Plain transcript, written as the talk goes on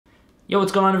Yo,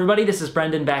 what's going on everybody? This is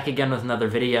Brendan back again with another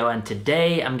video, and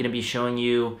today I'm going to be showing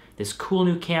you this cool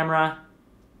new camera.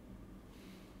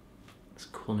 It's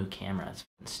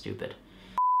stupid.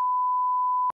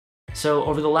 So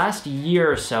over the last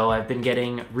year or so, I've been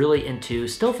getting really into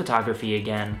still photography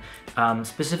again,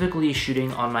 specifically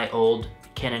shooting on my old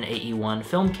Canon AE1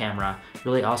 film camera.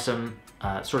 Really awesome,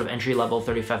 sort of entry-level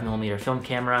 35mm film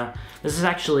camera. This is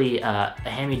actually a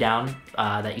hand-me-down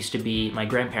that used to be my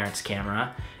grandparents'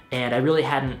 camera, and I really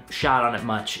hadn't shot on it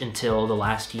much until the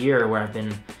last year, where I've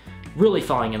been really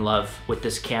falling in love with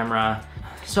this camera.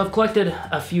 So I've collected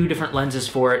a few different lenses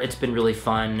for it. It's been really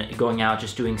fun going out,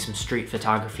 just doing some street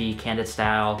photography, candid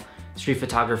style, street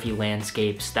photography,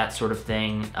 landscapes, that sort of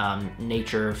thing,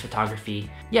 nature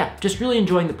photography. Yeah, just really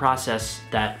enjoying the process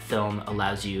that film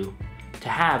allows you to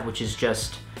have, which is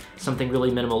just something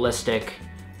really minimalistic,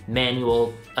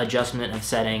 manual adjustment of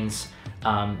settings,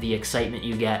 the excitement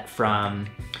you get from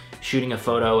shooting a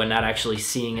photo and not actually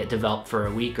seeing it develop for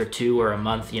a week or two or a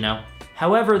month, you know?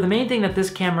 However, the main thing that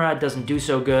this camera doesn't do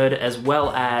so good, as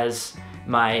well as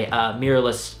my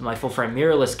my full-frame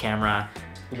mirrorless camera,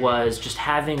 was just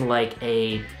having like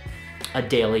a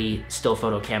daily still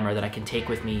photo camera that I can take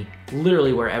with me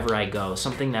literally wherever I go.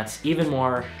 Something that's even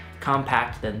more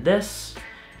compact than this,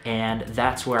 and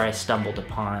that's where I stumbled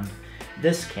upon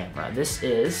this camera. This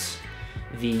is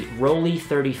the Rollei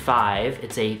 35.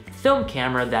 It's a film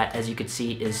camera that, as you can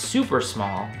see, is super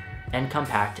small and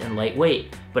compact and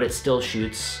lightweight, but it still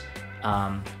shoots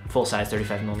full-size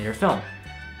 35mm film.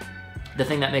 The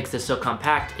thing that makes this so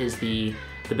compact is the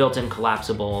built-in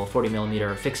collapsible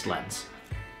 40mm fixed lens.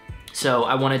 So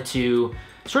I wanted to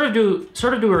sort of do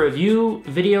a review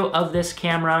video of this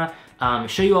camera,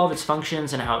 show you all of its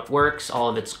functions and how it works, all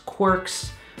of its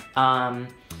quirks.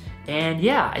 And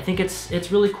yeah, I think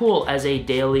it's really cool as a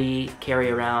daily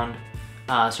carry-around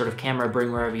sort of camera,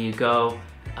 bring wherever you go,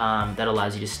 that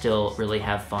allows you to still really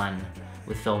have fun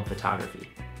with film photography.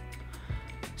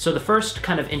 So the first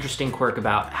kind of interesting quirk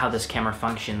about how this camera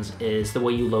functions is the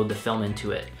way you load the film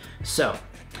into it. So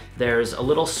there's a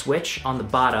little switch on the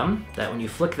bottom that when you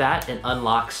flick that, it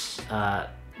unlocks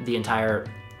the entire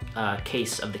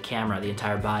case of the camera, the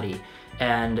entire body.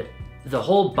 And the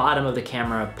whole bottom of the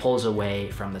camera pulls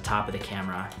away from the top of the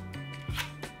camera,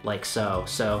 like so.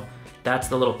 So that's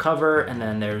the little cover, and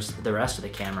then there's the rest of the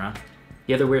camera.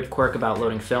 The other weird quirk about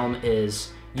loading film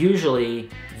is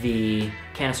usually the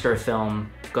canister of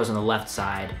film goes on the left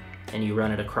side, and you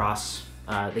run it across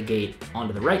the gate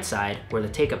onto the right side where the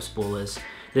take-up spool is.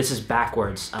 This is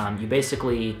backwards. You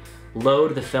basically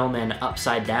load the film in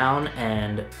upside down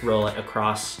and roll it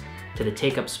across to the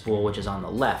take-up spool, which is on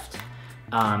the left.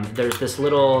 There's this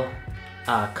little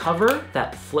cover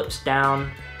that flips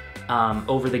down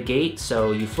over the gate,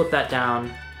 so you flip that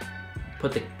down,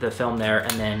 put the film there,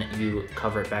 and then you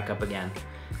cover it back up again,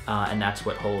 and that's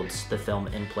what holds the film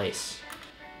in place.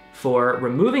 For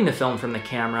removing the film from the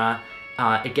camera,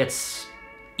 it gets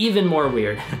even more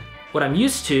weird. What I'm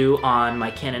used to on my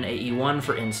Canon AE1,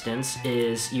 for instance,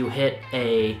 is you hit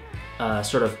a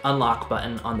sort of unlock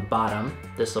button on the bottom,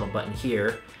 this little button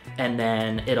here, and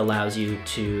then it allows you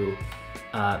to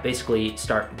basically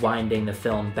start winding the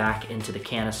film back into the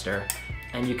canister.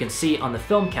 And you can see on the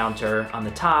film counter on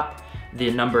the top,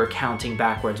 the number counting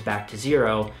backwards back to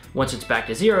 0. Once it's back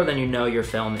to 0, then you know your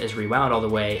film is rewound all the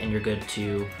way and you're good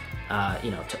to,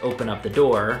 to open up the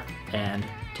door and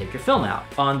take your film out.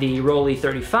 On the Rollei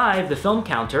 35, the film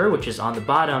counter, which is on the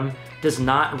bottom, does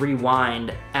not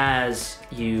rewind as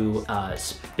you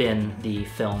spin the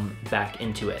film back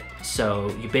into it.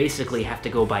 So you basically have to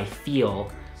go by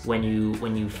feel. When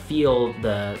you feel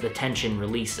the tension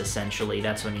release, essentially,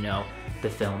 that's when you know the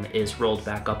film is rolled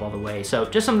back up all the way. So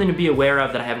just something to be aware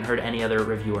of that I haven't heard any other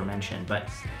reviewer mention. But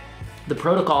the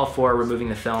protocol for removing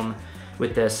the film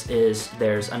with this is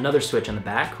there's another switch on the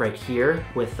back right here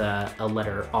with a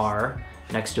letter R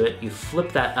next to it. You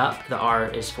flip that up, the R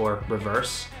is for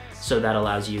reverse. So that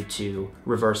allows you to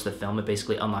reverse the film. It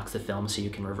basically unlocks the film so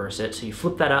you can reverse it. So you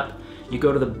flip that up, you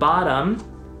go to the bottom,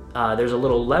 there's a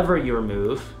little lever you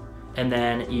remove, and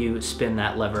then you spin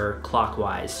that lever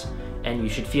clockwise. And you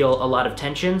should feel a lot of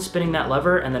tension spinning that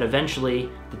lever, and then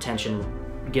eventually the tension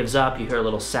gives up, you hear a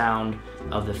little sound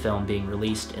of the film being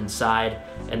released inside,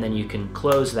 and then you can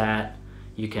close that,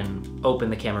 you can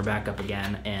open the camera back up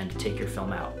again and take your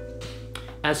film out.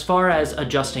 As far as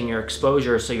adjusting your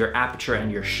exposure, so your aperture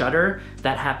and your shutter,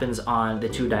 that happens on the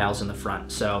two dials in the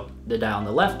front. So the dial on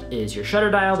the left is your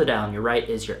shutter dial, the dial on your right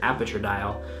is your aperture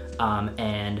dial.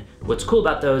 And what's cool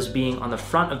about those being on the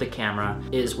front of the camera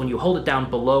is when you hold it down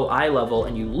below eye level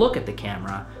and you look at the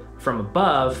camera, from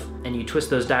above and you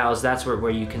twist those dials, that's where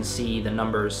you can see the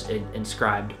numbers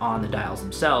inscribed on the dials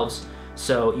themselves.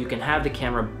 So you can have the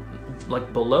camera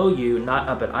like below you, not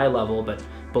up at eye level, but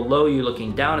below you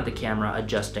looking down at the camera,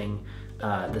 adjusting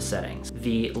the settings.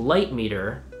 The light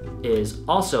meter is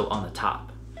also on the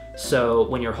top. So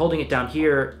when you're holding it down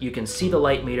here, you can see the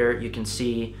light meter, you can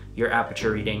see your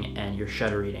aperture reading and your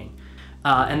shutter reading.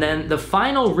 And then the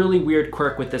final really weird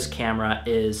quirk with this camera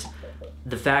is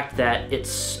the fact that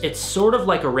it's sort of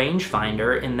like a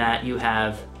rangefinder in that you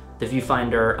have the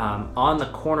viewfinder on the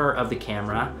corner of the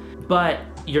camera, but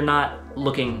you're not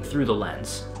looking through the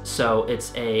lens. So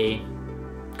it's a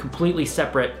completely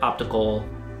separate optical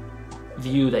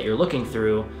view that you're looking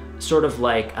through, sort of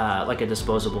like a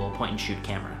disposable point and shoot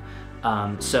camera.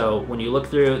 So when you look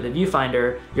through the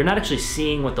viewfinder, you're not actually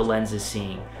seeing what the lens is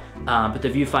seeing. But the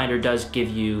viewfinder does give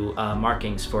you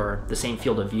markings for the same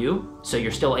field of view, so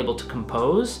you're still able to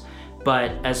compose,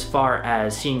 but as far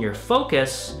as seeing your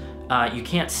focus, you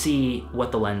can't see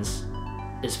what the lens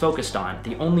is focused on.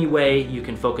 The only way you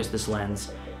can focus this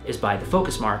lens is by the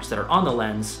focus marks that are on the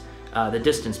lens, the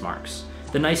distance marks.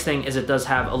 The nice thing is it does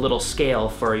have a little scale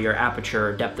for your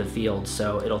aperture depth of field,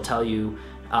 so it'll tell you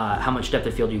how much depth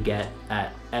of field you get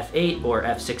at f8 or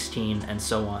f16 and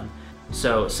so on.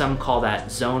 So some call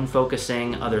that zone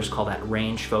focusing, others call that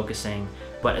range focusing,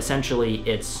 but essentially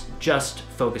it's just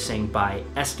focusing by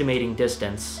estimating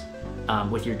distance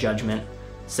with your judgment,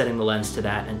 setting the lens to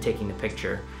that and taking the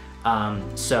picture.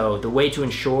 So the way to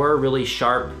ensure really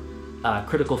sharp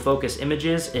critical focus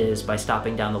images is by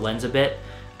stopping down the lens a bit.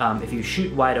 If you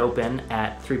shoot wide open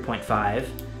at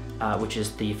 3.5, which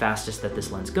is the fastest that this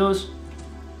lens goes,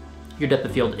 your depth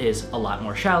of field is a lot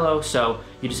more shallow, so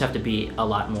you just have to be a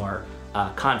lot more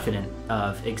confident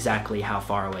of exactly how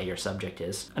far away your subject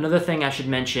is. Another thing I should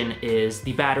mention is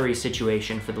the battery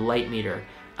situation for the light meter.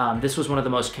 This was one of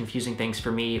the most confusing things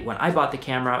for me when I bought the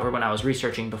camera, or when I was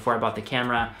researching before I bought the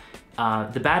camera.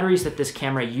 The batteries that this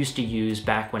camera used to use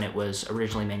back when it was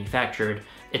originally manufactured,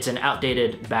 it's an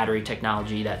outdated battery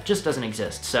technology that just doesn't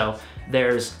exist. So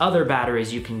there's other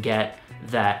batteries you can get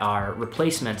that are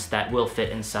replacements that will fit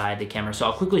inside the camera. So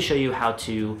I'll quickly show you how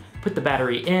to put the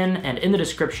battery in, and in the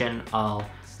description I'll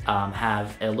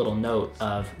have a little note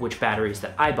of which batteries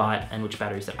that I bought and which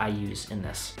batteries that I use in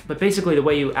this. But basically the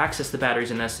way you access the batteries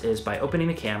in this is by opening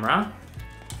the camera,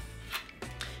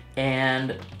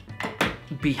 and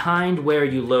behind where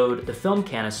you load the film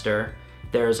canister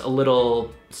there's a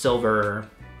little silver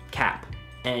cap,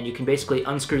 and you can basically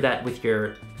unscrew that with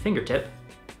your fingertip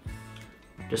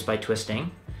just by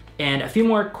twisting. And a few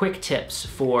more quick tips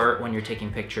for when you're taking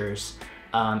pictures.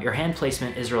 Your hand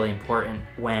placement is really important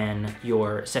when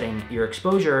you're setting your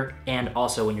exposure and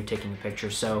also when you're taking a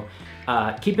picture. So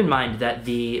keep in mind that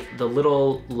the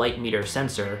little light meter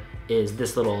sensor is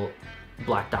this little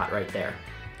black dot right there.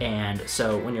 And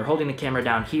so when you're holding the camera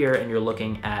down here and you're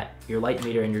looking at your light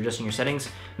meter and you're adjusting your settings,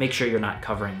 make sure you're not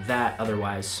covering that,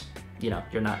 otherwise,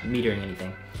 you're not metering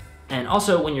anything. And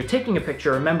also when you're taking a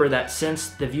picture, remember that since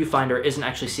the viewfinder isn't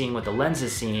actually seeing what the lens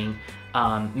is seeing,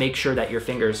 make sure that your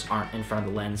fingers aren't in front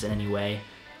of the lens in any way.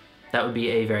 That would be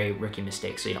a very rookie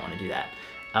mistake, so you don't want to do that.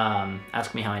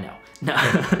 Ask me how I know.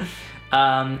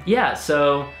 No. Yeah,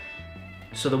 so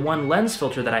the one lens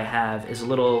filter that I have is a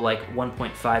little like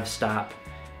 1.5 stop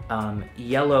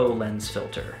yellow lens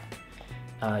filter.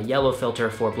 Yellow filter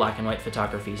for black and white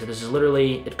photography. So this is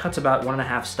literally, it cuts about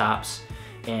 1.5 stops,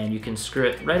 and you can screw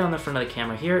it right on the front of the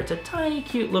camera here. It's a tiny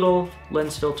cute little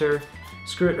lens filter.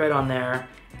 Screw it right on there.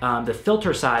 The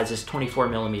filter size is 24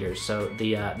 millimeters, so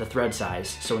the thread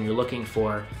size. So when you're looking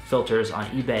for filters on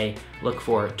eBay, look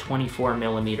for 24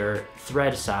 millimeter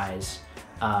thread size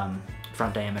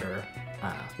front diameter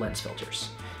lens filters.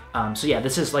 So yeah,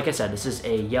 this is, like I said, this is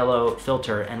a yellow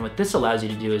filter, and what this allows you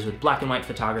to do is with black and white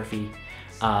photography,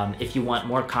 if you want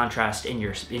more contrast in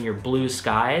your blue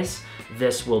skies,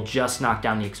 this will just knock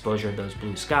down the exposure of those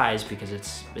blue skies because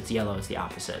it's yellow, it's the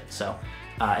opposite. So,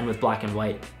 and with black and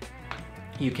white,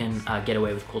 you can get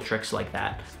away with cool tricks like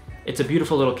that. It's a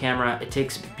beautiful little camera. It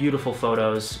takes beautiful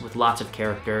photos with lots of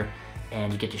character,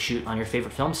 and you get to shoot on your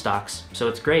favorite film stocks, so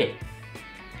it's great.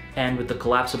 And with the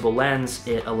collapsible lens,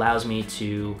 it allows me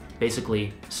to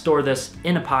basically store this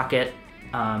in a pocket,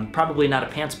 probably not a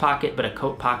pants pocket, but a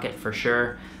coat pocket for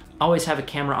sure. Always have a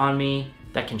camera on me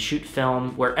that can shoot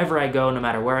film wherever I go, no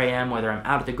matter where I am, whether I'm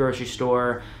out at the grocery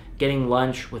store, getting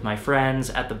lunch with my friends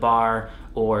at the bar,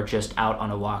 or just out on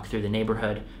a walk through the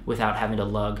neighborhood without having to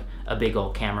lug a big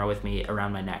old camera with me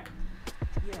around my neck.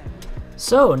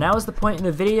 So now is the point in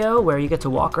the video where you get to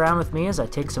walk around with me as I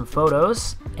take some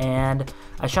photos, and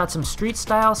I shot some street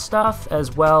style stuff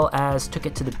as well as took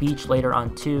it to the beach later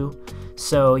on too.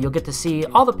 So you'll get to see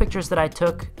all the pictures that I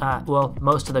took, well,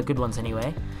 most of the good ones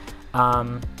anyway.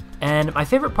 And my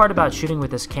favorite part about shooting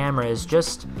with this camera is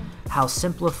just how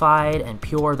simplified and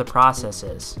pure the process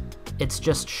is. It's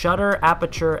just shutter,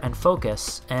 aperture, and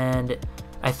focus, and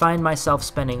I find myself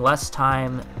spending less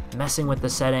time messing with the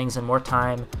settings and more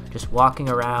time just walking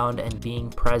around and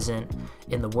being present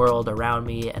in the world around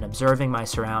me and observing my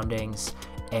surroundings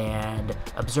and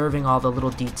observing all the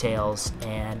little details.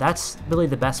 And that's really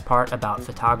the best part about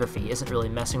photography. Isn't really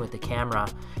messing with the camera,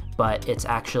 but it's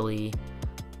actually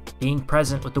being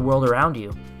present with the world around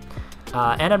you.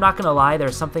 And I'm not gonna lie,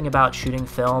 there's something about shooting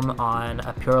film on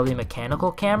a purely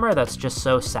mechanical camera that's just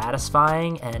so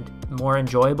satisfying and more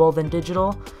enjoyable than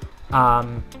digital.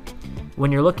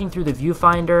 When you're looking through the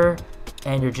viewfinder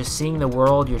and you're just seeing the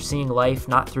world, you're seeing life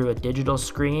not through a digital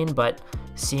screen, but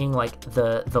seeing like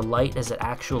the light as it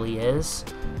actually is.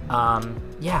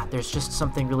 Yeah, there's just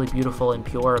something really beautiful and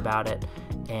pure about it,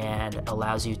 and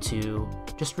allows you to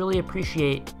just really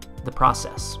appreciate the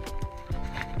process.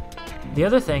 The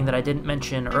other thing that I didn't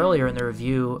mention earlier in the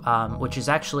review, which is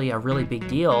actually a really big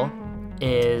deal,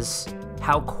 is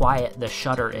how quiet the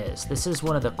shutter is. This is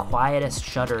one of the quietest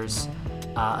shutters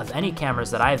of any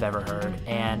cameras that I've ever heard.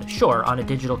 And sure, on a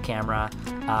digital camera,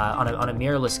 on a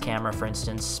mirrorless camera, for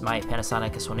instance, my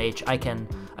Panasonic S1H,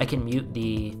 I can mute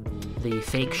the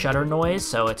fake shutter noise,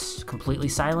 so it's completely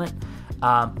silent.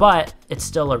 But it's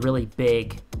still a really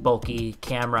big, bulky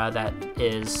camera that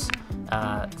is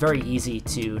very easy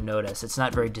to notice. It's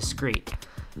not very discreet.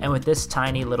 And with this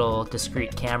tiny little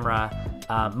discreet camera,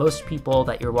 most people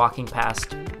that you're walking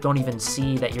past don't even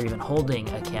see that you're even holding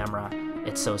a camera.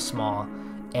 It's so small.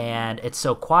 And it's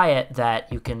so quiet that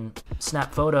you can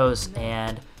snap photos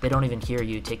and they don't even hear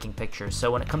you taking pictures. So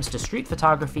when it comes to street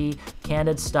photography,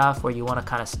 candid stuff where you want to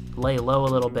kind of lay low a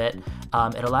little bit,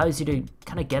 it allows you to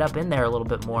kind of get up in there a little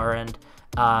bit more and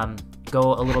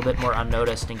go a little bit more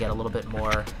unnoticed and get a little bit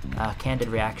more candid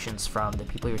reactions from the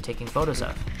people you're taking photos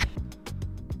of.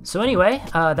 So anyway,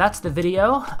 that's the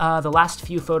video. The last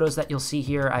few photos that you'll see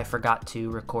here, I forgot to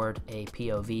record a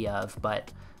POV of,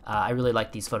 but I really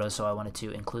like these photos, so I wanted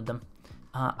to include them.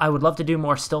 I would love to do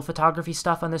more still photography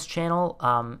stuff on this channel,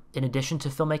 in addition to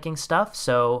filmmaking stuff,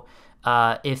 so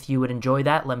if you would enjoy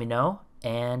that, let me know.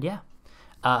 And yeah,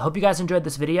 hope you guys enjoyed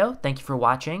this video. Thank you for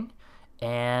watching,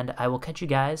 and I will catch you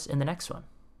guys in the next one.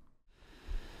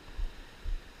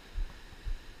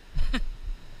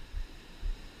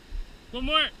 One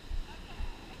more.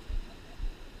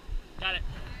 Got it.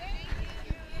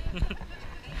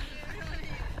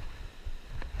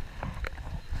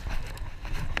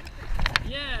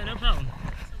 Yeah, no problem.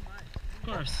 Of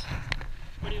course.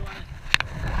 What do you want?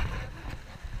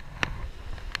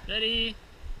 Ready?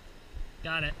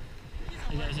 Got it.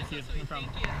 There's a few. No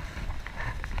problem.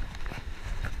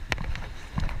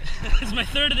 It's my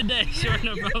third of the day. Sure,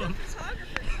 no problem.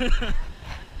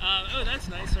 Oh, that's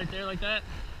nice right there, like that.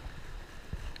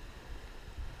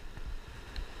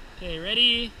 Okay,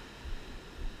 ready?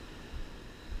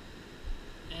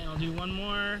 And I'll do one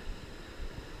more.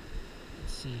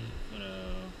 Let's see, photo.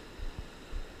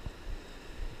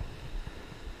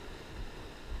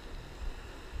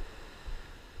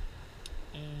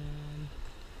 And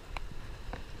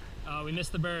oh, we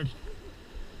missed the bird.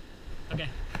 Okay,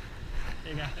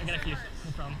 there you go. I got a few.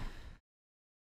 No problem.